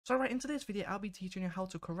So right, in today's video, I'll be teaching you how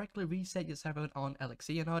to correctly reset your server on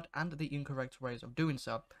Elixir Node and the incorrect ways of doing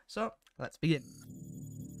so. So let's begin.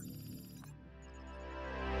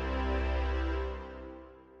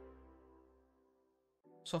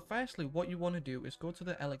 So firstly, what you want to do is go to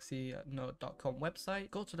the elixiernode.com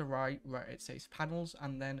website, go to the right where it says panels,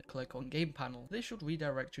 and then click on game panel. This should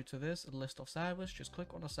redirect you to this list of servers. Just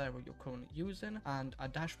click on the server you're currently using and a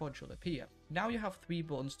dashboard should appear. Now you have 3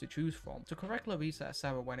 buttons to choose from. To correctly reset a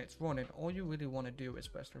server when it's running, all you really want to do is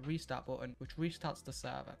press the restart button, which restarts the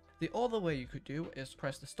server. The other way you could do is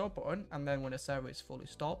press the stop button, and then when the server is fully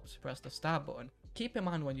stopped, press the start button. Keep in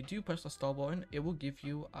mind, when you do press the stop button, it will give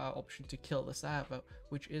you an option to kill the server,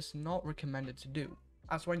 which is not recommended to do.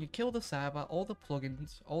 As when you kill the server, all the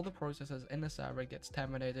plugins, all the processes in the server gets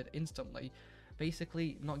terminated instantly,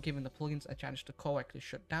 basically not giving the plugins a chance to correctly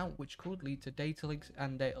shut down, which could lead to data leaks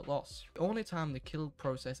and data loss. The only time the kill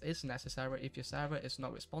process is necessary if your server is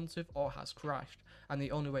not responsive or has crashed, and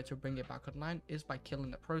the only way to bring it back online is by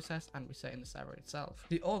killing the process and resetting the server itself.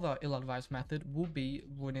 The other ill-advised method would be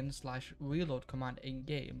running /reload command in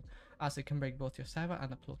game, as it can break both your server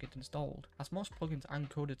and the plugin installed, as most plugins are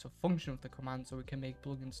encoded to function with the command, so it can make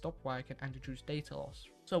plugins stop working and introduce data loss.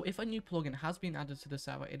 So if a new plugin has been added to the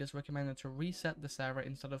server, it is recommended to reset the server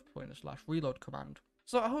instead of putting the /reload command.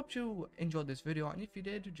 So I hope you enjoyed this video, and if you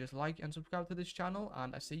did, just like and subscribe to this channel,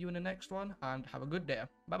 and I see you in the next one, and have a good day.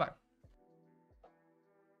 Bye bye.